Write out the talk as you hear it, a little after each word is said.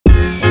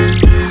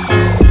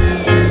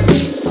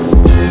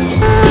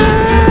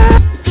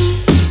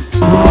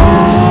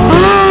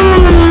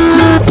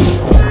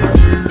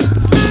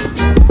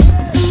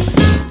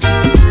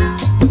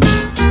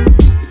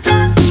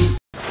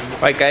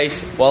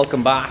Guys,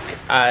 welcome back.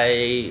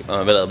 I'm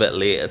a little bit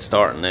late at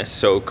starting this.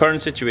 So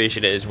current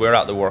situation is we're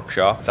at the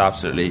workshop. It's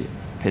absolutely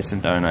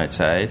pissing down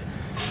outside.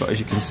 But as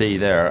you can see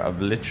there, I've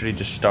literally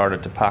just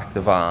started to pack the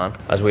van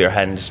as we are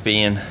heading to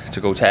Spain to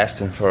go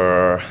testing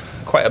for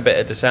quite a bit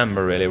of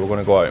December really. We're going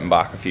to go out and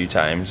back a few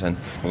times, and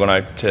we're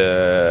going out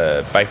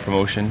to Bike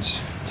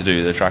Promotions to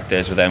do the track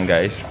days with them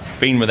guys.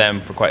 Been with them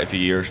for quite a few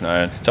years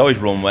now, and it's always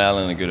run well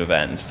and a good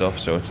event and stuff,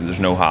 so there's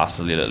no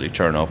hassle. You literally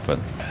turn up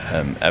and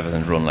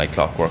everything's run like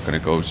clockwork and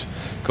it goes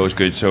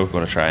good. So we're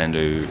going to try and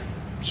do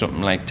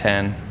something like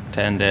 10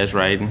 days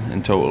riding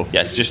in total.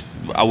 Yeah, it's just,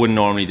 I wouldn't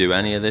normally do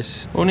any of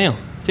this. Oh Neil,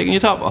 taking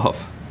your top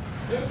off?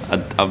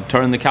 I've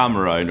turned the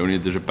camera around, only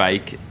there's a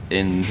bike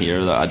in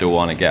here that I don't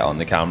want to get on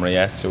the camera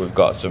yet, so we've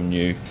got some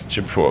new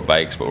Supersport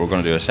bikes, but we're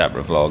going to do a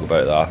separate vlog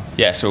about that.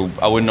 Yeah, so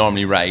I wouldn't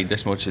normally ride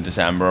this much in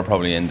December, or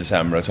probably in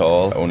December at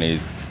all, only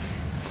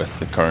with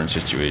the current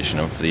situation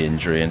of the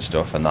injury and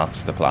stuff, and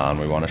that's the plan.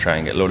 We want to try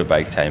and get a load of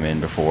bike time in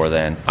before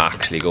then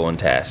actually going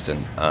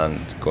testing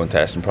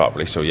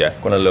properly. So yeah,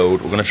 we're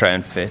going to try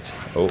and fit,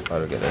 oh, how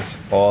do I get this,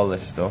 all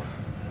this stuff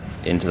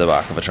into the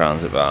back of a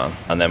transit van,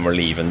 and then we're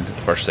leaving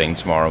first thing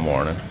tomorrow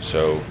morning.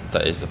 So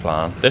that is the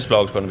plan. This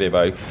vlog's going to be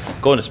about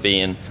going to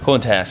Spain,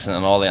 going testing,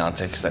 and all the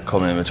antics that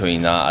come in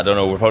between that. I don't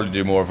know, we'll probably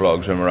do more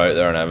vlogs when we're out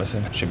there and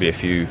everything. Should be a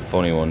few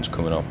funny ones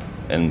coming up,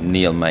 and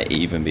Neil might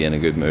even be in a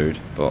good mood,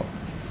 but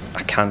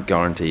I can't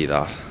guarantee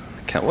that.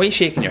 Why are you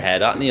shaking your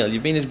head at, Neil?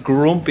 You've been as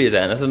grumpy as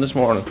anything this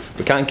morning.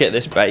 We can't get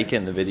this bike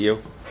in the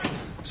video,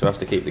 so I have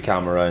to keep the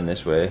camera around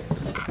this way.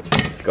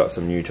 Got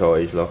some new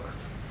toys, look.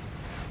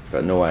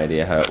 Got no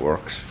idea how it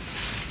works.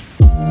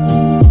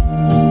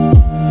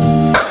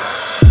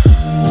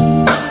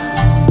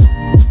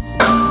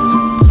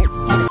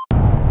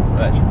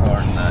 Right, it's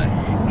recording now.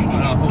 I'm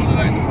gonna hold it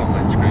out in front of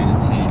my screen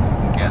and see if we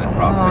can get it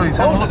properly.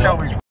 Oh, look out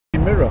his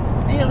mirror.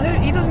 Neil,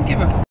 he doesn't give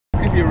a f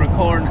if you're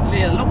recording.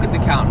 Neil, look at the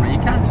camera, you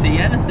can't see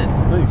anything.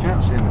 No, you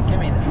can't see anything. Give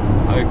me that.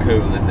 How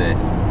cool is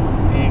this?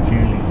 Yeah,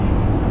 cool is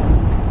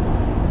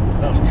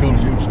it? That's cool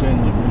as you would stand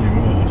on the bloody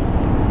road.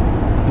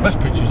 The best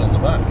picture's on the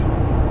back.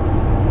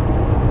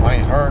 My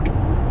heart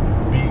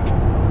beat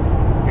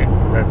in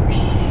rivers.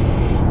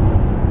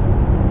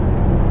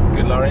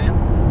 Good lorry, Neil?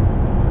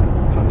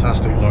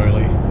 Fantastic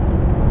lorry.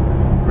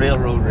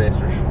 Railroad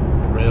racers.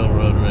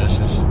 Railroad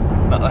races.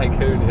 Not like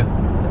who, Neil?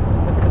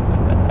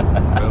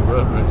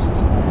 Railroad races.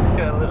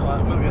 Yeah, a little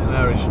like maybe an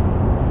Irish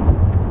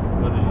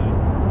with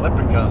a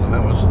leprechaun, and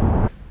that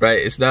was. Right,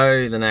 it's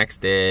now the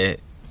next day.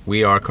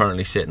 We are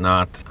currently sitting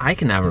at, I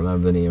can never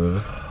remember the name of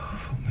it.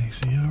 Fuck me, it's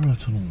the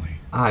Eurotunnel, mate.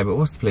 Aye, but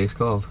what's the place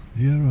called?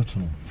 The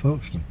Eurotunnel,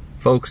 Folkestone.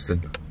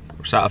 Folkestone.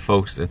 We're sat at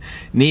Folkestone.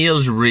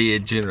 Neil's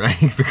raging,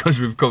 right, because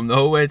we've come the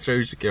whole way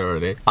through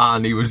security,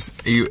 and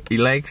he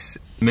likes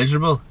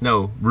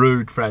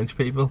rude French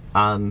people,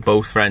 and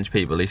both French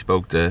people he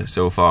spoke to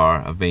so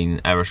far have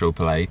been ever so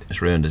polite.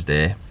 It's ruined his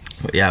day.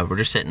 But yeah, we're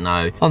just sitting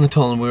now on the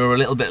tunnel. We were a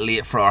little bit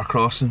late for our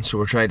crossing, so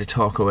we're trying to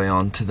talk our way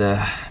on to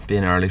the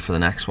being early for the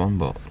next one,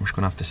 but we're just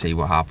gonna have to see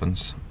what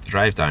happens. The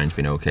drive down's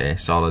been okay,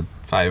 solid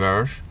 5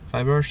 hours,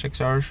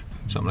 6 hours,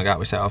 something like that.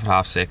 We set off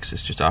at 6:30.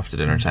 It's just after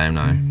dinner time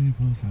now,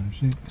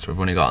 so we've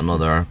only got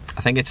another,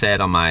 I think it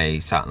said on my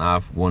sat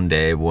nav, 1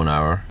 day 1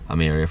 hour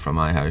Almeria from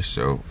my house.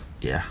 So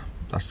yeah,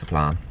 that's the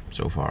plan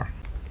so far.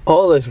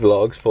 All this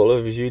vlog's full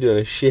of you doing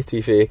a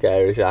shitty fake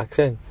Irish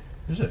accent.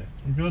 Is it?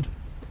 You good?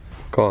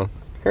 Go on.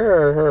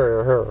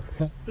 Rear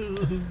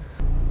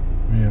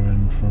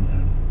end, front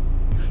end.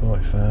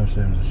 45,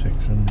 7 to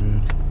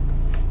 600.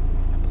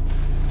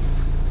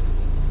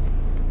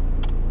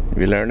 Have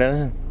you learned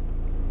anything?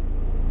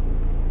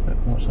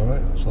 That's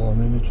alright, that's all I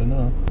needed to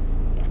know.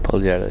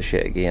 Pulled you out of the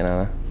shit again,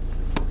 Anna.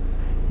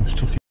 I just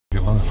took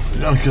you long.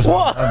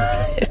 What?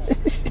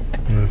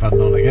 We'd have had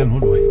none again,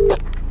 would we?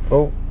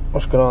 Oh,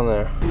 what's going on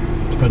there?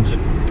 Depends on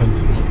what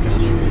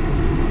kind of.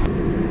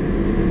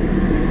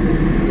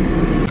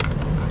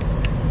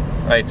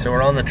 Right, so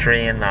we're on the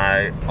train now.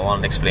 I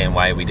wanted to explain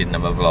why we didn't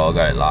have a vlog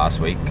out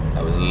last week.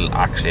 I was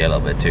actually a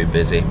little bit too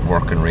busy,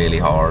 working really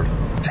hard.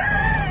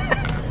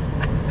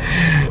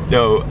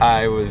 No,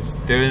 I was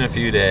doing a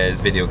few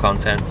days video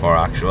content for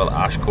actual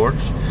Ash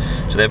Courts.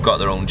 So they've got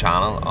their own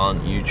channel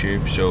on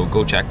YouTube, so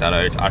go check that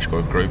out. It's Ash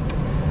Court Group.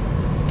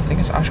 I think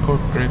it's Ash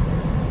Court Group.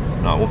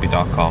 No, it won't be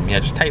 .com. Yeah,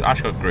 just type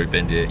Ash Court Group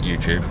into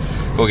YouTube.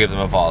 Go give them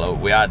a follow.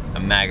 We had a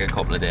mega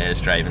couple of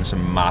days driving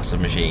some massive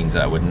machines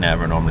that I would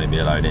never normally be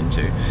allowed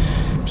into.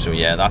 So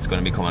yeah, that's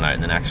going to be coming out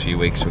in the next few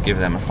weeks, so give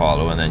them a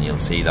follow and then you'll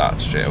see that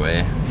straight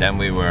away. Then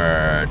we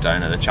were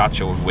down at the chat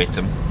show with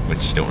Whittam,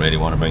 which you don't really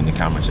want to bring the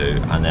camera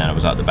to, and then I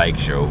was at the bike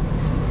show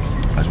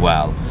as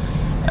well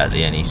at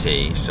the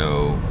NEC,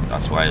 so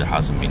that's why there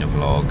hasn't been a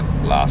vlog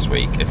last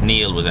week. If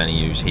Neil was any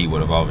use, he would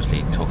have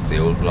obviously took the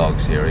old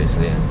vlog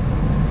seriously. Do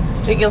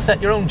you think you'll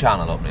set your own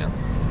channel up, Neil?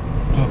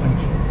 I don't think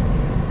so.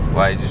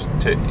 Why,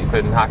 you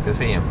couldn't hack the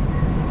fame?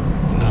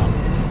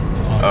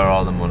 No. Or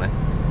all the money?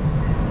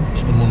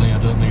 It's the money, I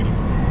don't need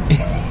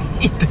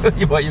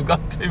it. What, you've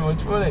got too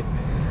much money?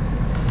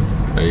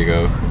 There you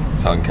go,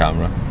 it's on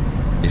camera.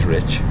 He's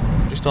rich.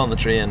 just on the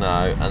train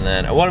now, and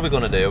then what are we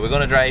going to do? We're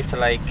going to drive to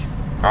like,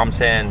 I'm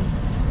saying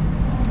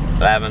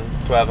 11,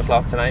 12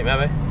 o'clock tonight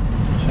maybe.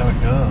 See how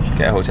it goes.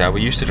 Get a hotel.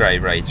 We used to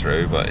drive right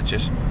through, but it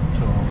just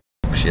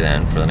fucks you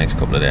then for the next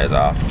couple of days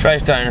off.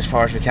 Drive down as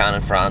far as we can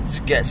in France,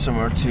 get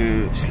somewhere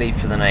to sleep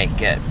for the night,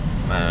 get,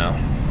 I don't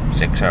know,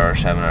 6 hours,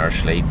 7 hours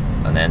sleep,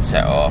 and then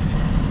set off.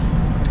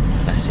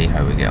 Let's see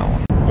how we get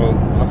on. Oh,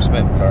 looks a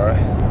bit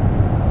blurry.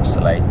 What's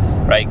the light?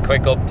 Right,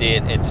 quick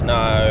update. It's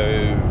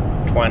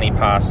now 20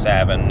 past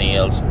 7.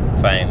 Neil's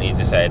finally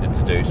decided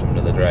to do some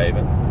of the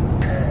driving.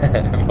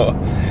 But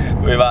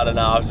we've had an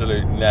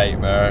absolute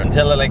nightmare.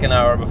 Until like an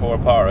hour before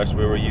Paris,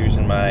 we were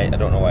using my, I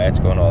don't know why it's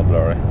going all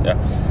blurry. Yeah.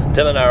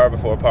 Until an hour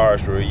before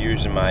Paris, we were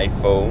using my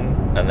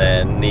phone, and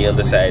then Neil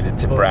decided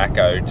to brack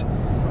out. We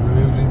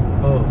were using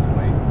both,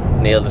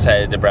 mate. Neil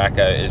decided to brack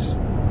out his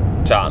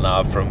sat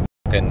nav from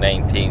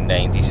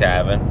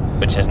 1997,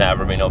 which has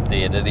never been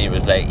updated. He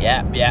was like,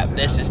 yeah,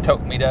 this has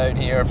took me down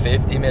here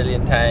 50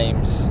 million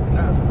times.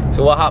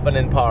 So what happened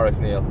in Paris,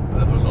 Neil?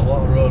 There was a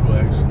lot of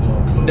roadworks, a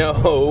lot of closed. No,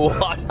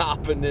 what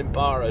happened in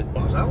Paris?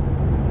 What was that?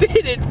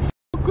 Did it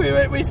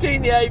fuck? We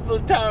seen the Eiffel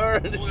Tower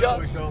and the shot.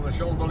 We saw the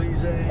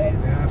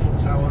Champs-Élysées, the Eiffel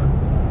Tower.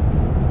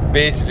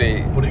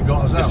 Basically, but it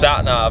got us the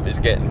sat nav is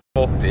getting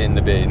fucked in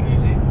the bin.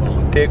 Easy,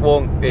 bollocks. Take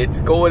one,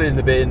 it's going in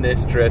the bin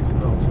this trip.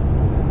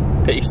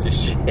 Piece of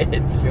shit.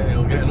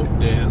 It'll get an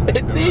update.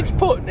 It needs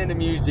putting in a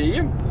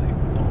museum.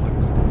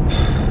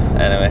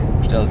 Anyway,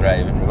 we're still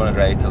driving. We're going to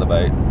drive till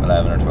about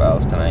 11 or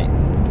 12 tonight.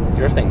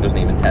 Your thing doesn't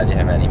even tell you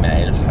how many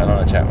miles. I don't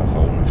want to check my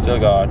phone. We've still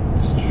got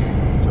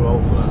too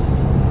old for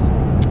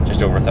that.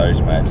 Just over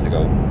 1,000 miles to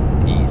go.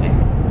 Easy.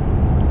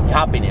 You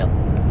happy, Neil?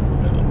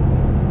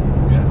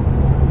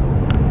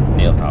 Yeah.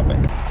 Neil's happy.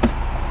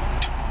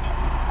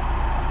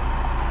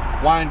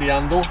 Windy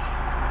handle.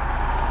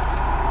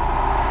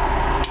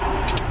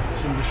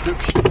 Some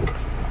description.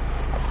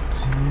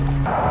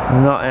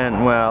 Not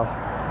ending well.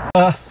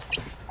 Well,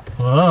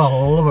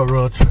 I love a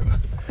road trip.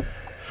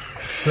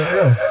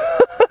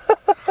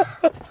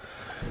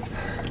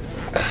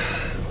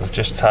 We've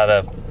just had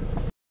a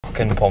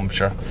fucking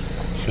puncture.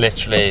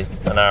 Literally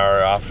an hour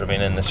after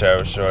being in the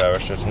service or whatever,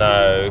 so it's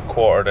now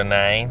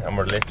 9:15 and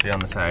we're literally on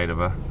the side of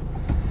a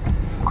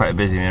quite a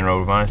busy main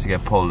road. We managed to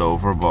get pulled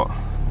over, but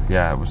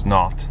yeah, it was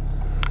not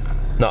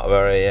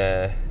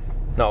very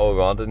not what we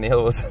wanted,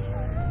 Neil, was it?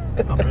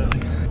 Not really.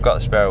 Got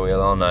the spare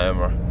wheel on now and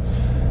we're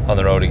on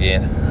the road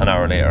again an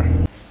hour later.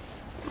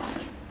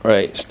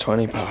 Right, it's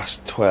 20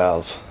 past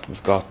 12.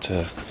 We've got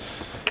to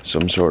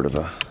some sort of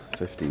a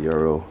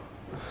 €50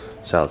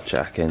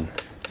 self-check-in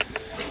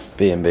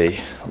B&B.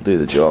 I'll do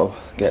the job,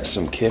 get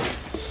some kit,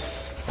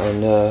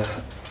 and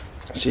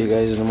see you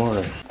guys in the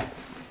morning.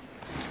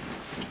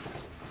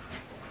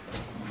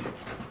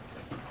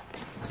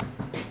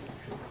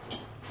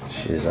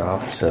 She's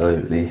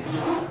absolutely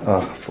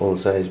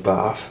full-size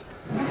bath.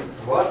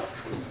 What?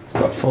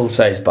 Got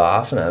full-size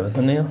bath and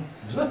everything, Neil.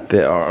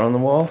 Bit art on the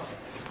wall.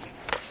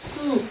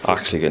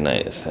 Actually, good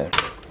night this time.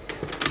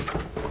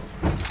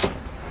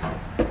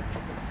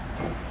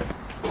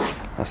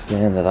 That's the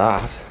end of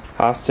that.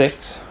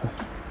 6:30.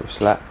 We've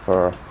slept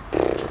for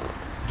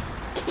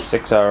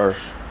 6 hours.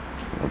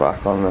 We're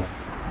back on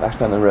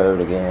the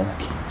road again,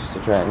 just to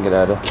try and get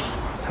out of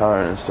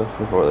town and stuff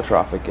before the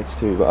traffic gets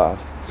too bad.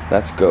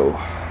 Let's go.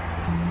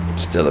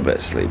 Still a bit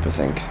of sleep, I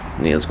think.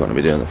 Neil's going to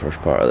be doing the first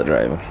part of the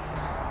driving.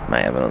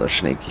 Might have another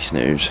sneaky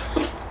snooze.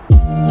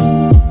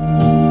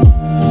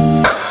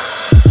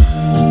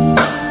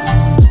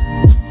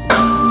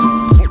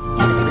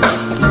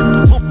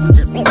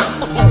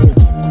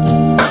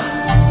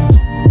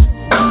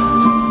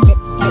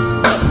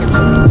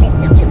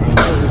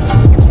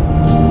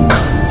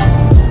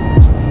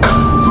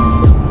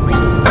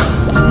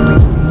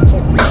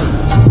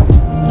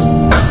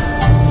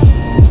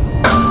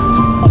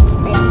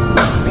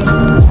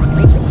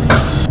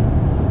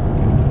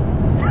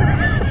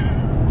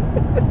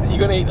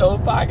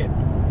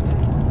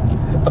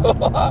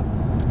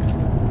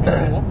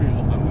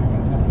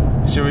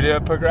 Should we do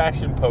a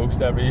progression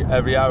post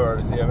every hour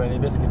to see how many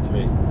biscuits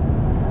we eat?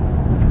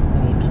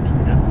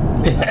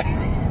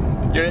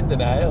 Yeah. You're in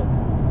denial.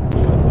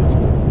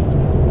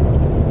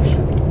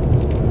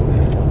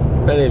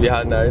 How many have you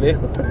had now, Neil?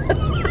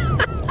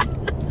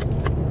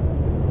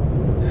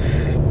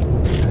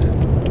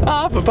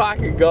 Half a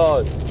pack of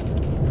God.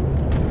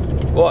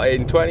 What,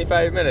 in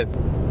 25 minutes?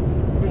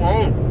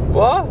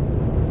 What?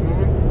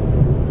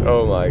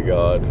 Oh my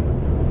God.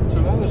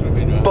 2 hours we've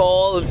been driving.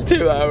 Balls,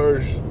 2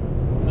 hours.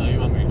 No, you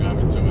want me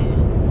driving 2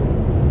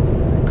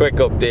 hours. Quick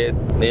update.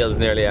 Neil's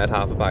nearly had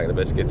half a packet of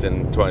biscuits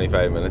in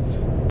 25 minutes.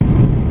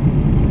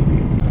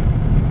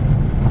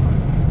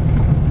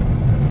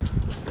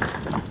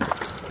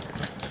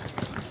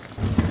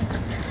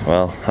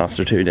 Well,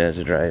 after 2 days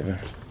of driving,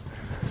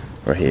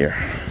 we're here.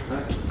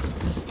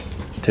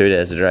 2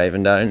 days of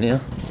driving down,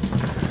 Neil.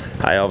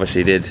 I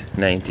obviously did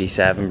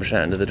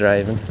 97% of the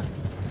driving.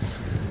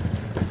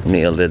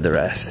 Neil did the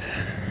rest.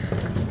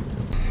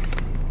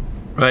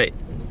 Right,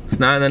 it's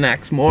now the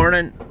next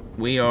morning.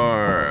 We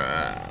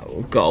are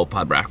we've got up,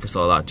 had breakfast,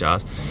 all that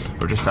jazz.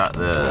 We're just at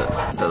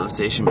the filling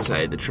station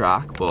beside the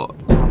track, but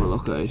have a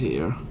look out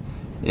here.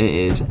 It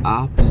is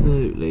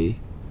absolutely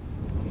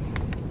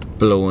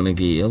blowing a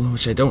gale,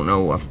 which I don't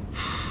know. I've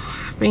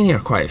been here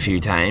quite a few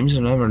times.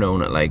 I've never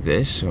known it like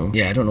this, so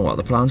yeah, I don't know what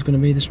the plan's going to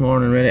be this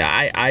morning really.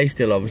 I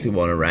still obviously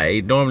want to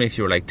ride. Normally if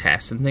you were like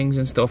testing things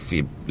and stuff,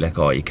 you like,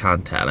 oh, you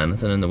can't tell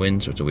anything in the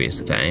wind, so it's a waste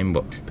of time.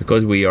 But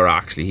because we are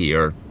actually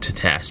here to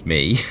test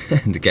me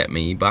and to get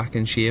me back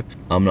in shape,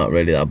 I'm not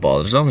really that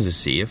bothered. As long as it's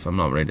safe, I'm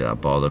not really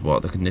that bothered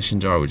what the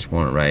conditions are. We just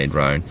want to ride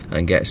round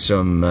and get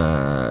some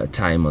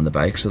time on the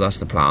bike, so that's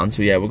the plan.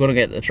 So yeah, we're going to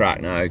get to the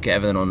track now, get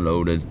everything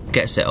unloaded,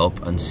 get set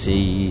up and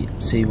see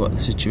what the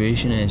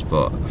situation is.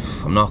 But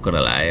I'm not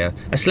gonna lie,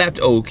 I slept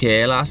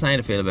okay last night.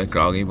 I feel a bit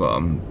groggy, but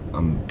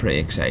I'm pretty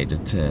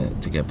excited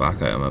to get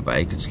back out on my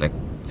bike. It's like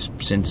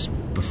since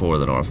before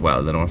the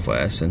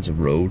northwest, since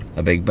I've rode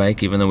a big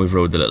bike, even though we've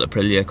rode the little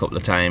Aprilia a couple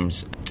of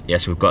times.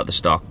 Yes, we've got the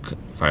stock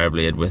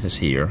Fireblade with us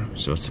here,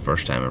 so it's the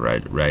first time I'm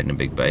riding a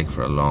big bike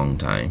for a long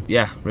time.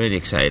 Yeah, really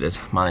excited.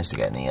 Managed to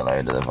get Neil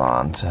out of the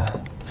van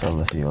to fill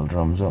the fuel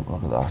drums up.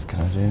 Look at that.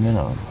 Can I zoom in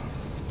on him?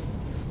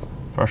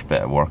 First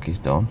bit of work he's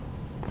done.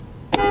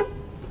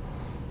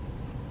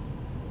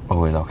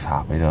 Oh, he looks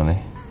happy, doesn't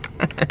he?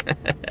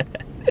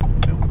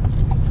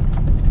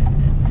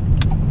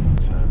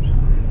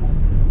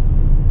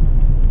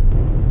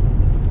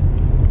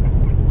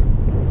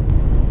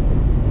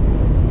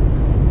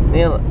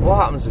 Neil, what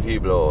happens if you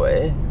blow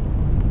away?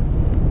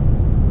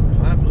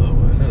 If I blow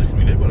away? No, if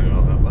we did want to go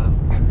out that van.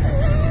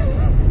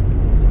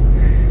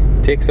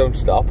 Take some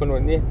stopping,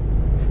 wouldn't you?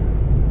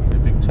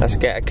 Let's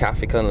get a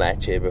cafe con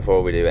leche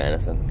before we do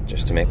anything,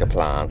 just to make a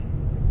plan.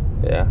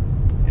 Yeah?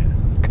 Yeah.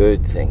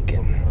 Good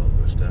thinking.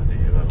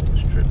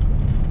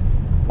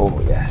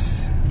 Oh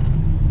yes.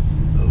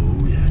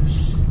 Oh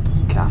yes.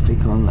 Cafe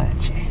con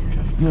leche.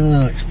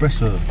 No,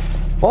 espresso.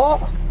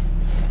 What?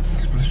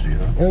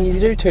 Espresso, though. No, you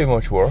do too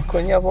much work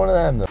when you have one of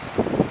them though.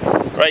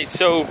 Right,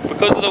 so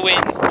because of the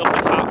wind,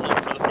 nothing's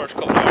happening for the first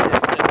couple of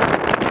hours.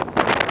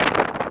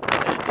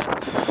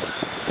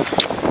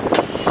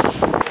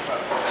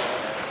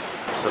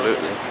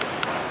 Absolutely.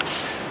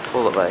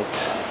 Full of bikes.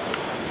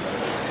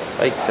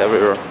 Bikes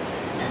everywhere.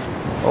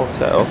 All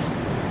set up.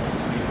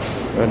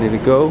 Ready to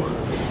go.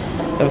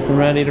 Everything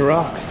ready to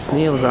rock.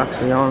 Neil's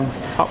actually on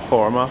top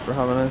form after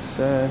having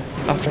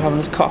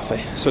his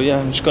coffee. So yeah,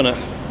 I'm just gonna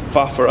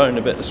faff around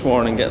a bit this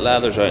morning, get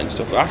leathers out and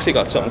stuff. I actually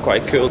got something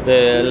quite cool.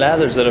 The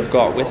leathers that I've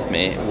got with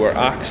me were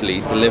actually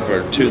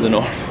delivered to the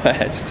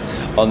northwest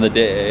on the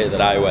day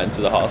that I went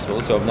to the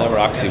hospital, so I've never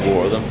actually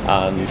wore them.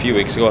 And a few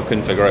weeks ago I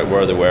couldn't figure out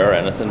where they were or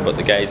anything, but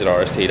the guys at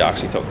RST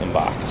actually took them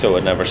back, so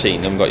I'd never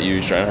seen them got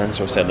used or anything,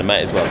 so I said I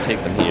might as well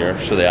take them here,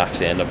 so they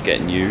actually end up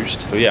getting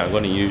used. So yeah, I'm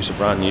going to use a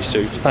brand new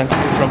suit. Thank you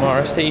from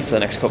RST for the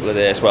next couple of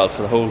days, well,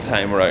 for the whole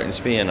time we're out in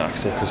Spain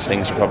actually, because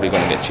things are probably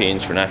going to get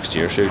changed for next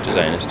year, suit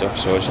design and stuff,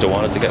 so I just don't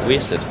want it to get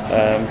wasted.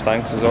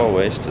 Thanks as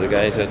always to the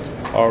guys at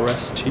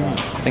RST.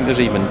 I think there's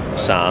even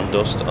sand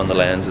dust on the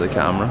lens of the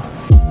camera.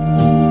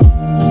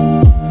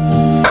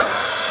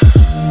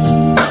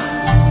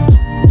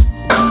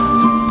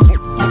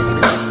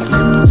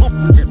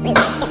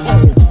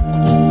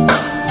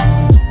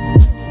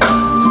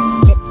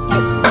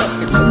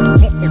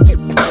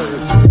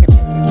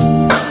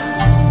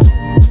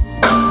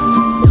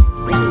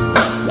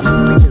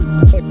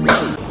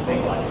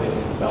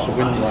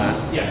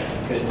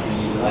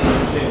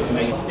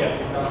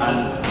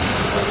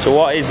 So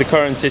what is the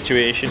current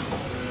situation?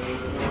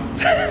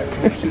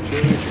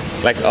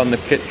 Like on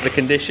the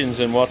conditions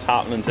and what's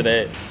happening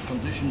today?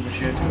 Conditions are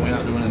shit, we're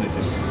not doing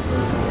anything.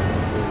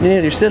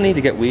 Yeah, you still need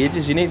to get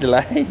wages, you need to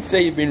lie.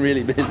 Say you've been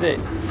really busy.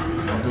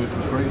 I'll do it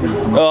for free.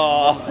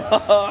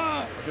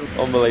 Oh,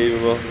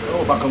 unbelievable.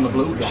 Oh, back on the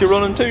blue gas. You're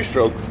running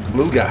two-stroke?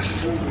 Blue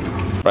gas.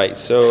 Right,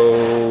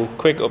 so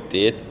quick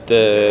update.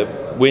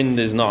 The wind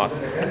has not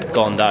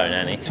gone down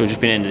any. So we've just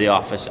been into the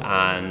office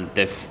and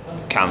they've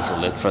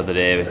cancelled it for the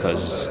day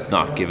because it's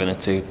not giving it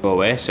to go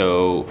away.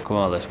 So come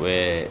all this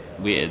way,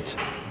 waited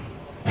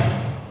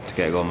to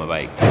get going on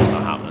my bike. It's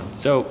not happening.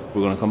 So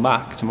we're going to come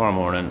back tomorrow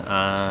morning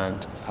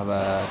and have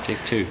a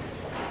take two.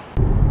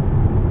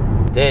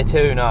 Day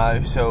two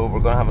now, so we're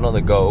going to have another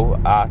go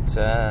at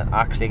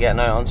actually getting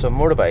out on some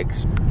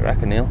motorbikes. What do you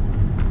reckon, Neil?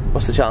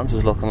 What's the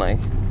chances looking like?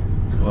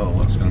 Well,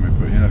 that's going to be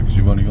pretty hard because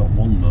you've only got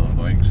one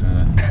motorbike, so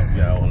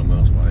get out on a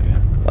motorbike, yeah.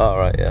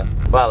 Alright, yeah.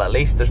 Well, at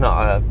least there's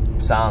not a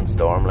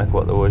sandstorm like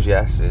what there was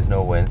yesterday. There's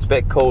no wind. It's a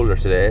bit colder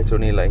today. It's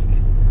only like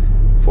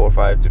 4 or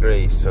 5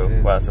 degrees, so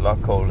well, it's a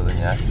lot colder than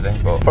yesterday.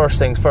 But first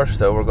things first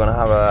though, we're going to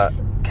have a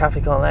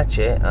cafe con leche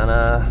and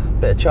a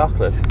bit of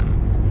chocolate.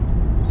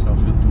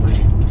 Sounds good to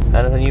me.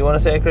 Anything you want to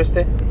say,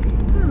 Christy?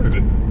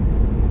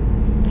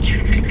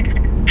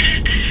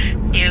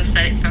 You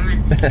said it for me.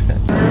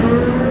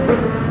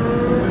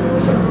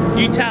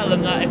 You tell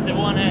them that if they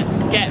want to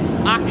get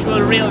actual,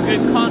 real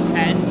good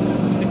content,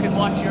 they can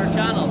watch your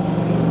channel.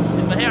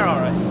 Is my hair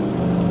alright?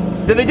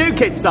 Do they do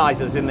kid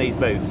sizes in these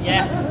boots?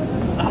 Yeah,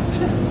 that's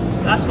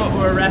what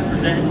we're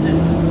representing.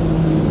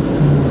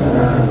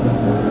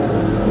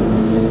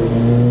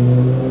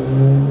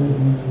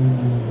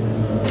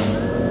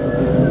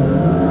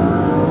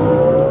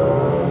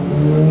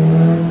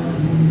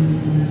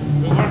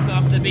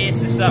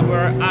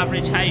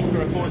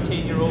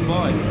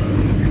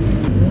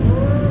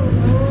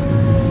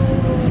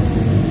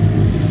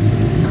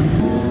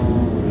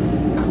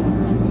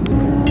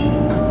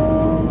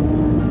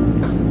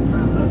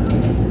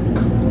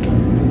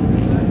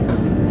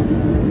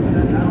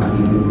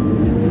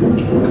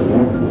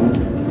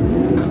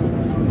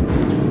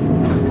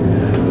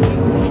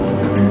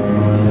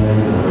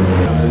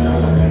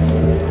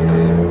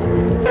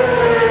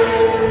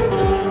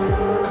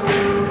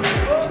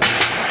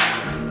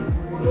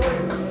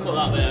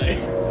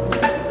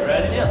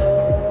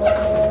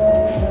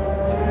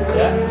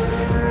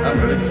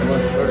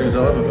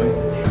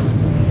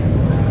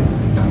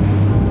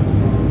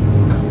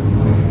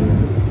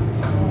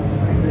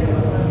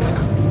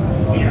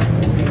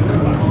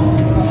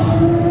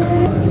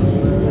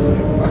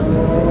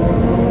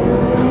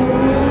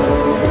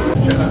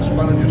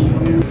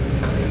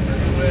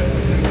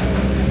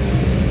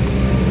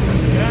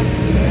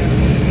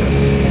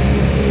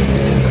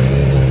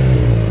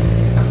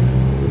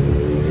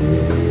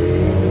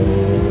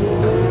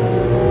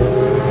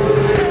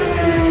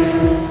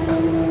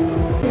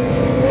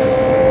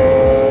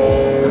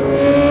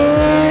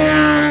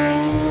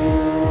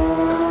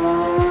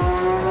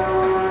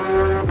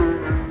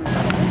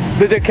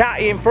 The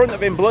Ducati in front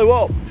of him blew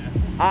up.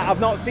 I've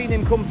not seen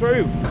him come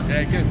through.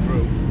 Yeah, he came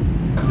through.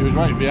 He was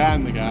right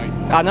behind the guy.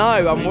 I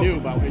know. He knew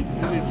about it.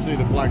 He didn't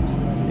see the flags.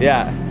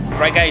 Yeah.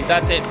 Right guys,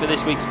 that's it for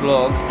this week's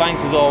vlog.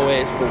 Thanks as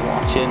always for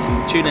watching,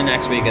 and tune in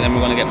next week and then we're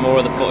going to get more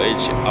of the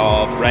footage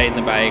of riding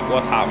the bike,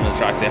 what's happening on the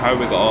track, how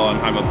we got on,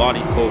 how my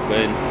body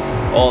coping,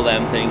 all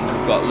them things.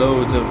 We've got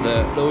loads of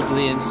the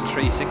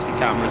Insta360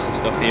 cameras and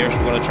stuff here, so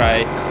we're going to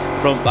try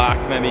front, back,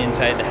 maybe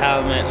inside the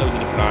helmet, loads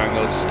of different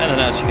angles.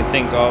 Anything else you can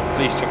think of,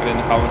 please chuck it in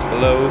the comments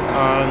below,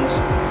 and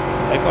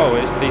like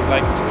always, please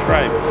like and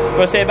subscribe.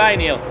 Go say bye,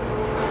 Neil.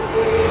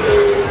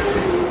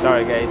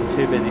 Sorry guys, I'm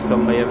too busy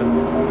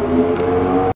sunbathing.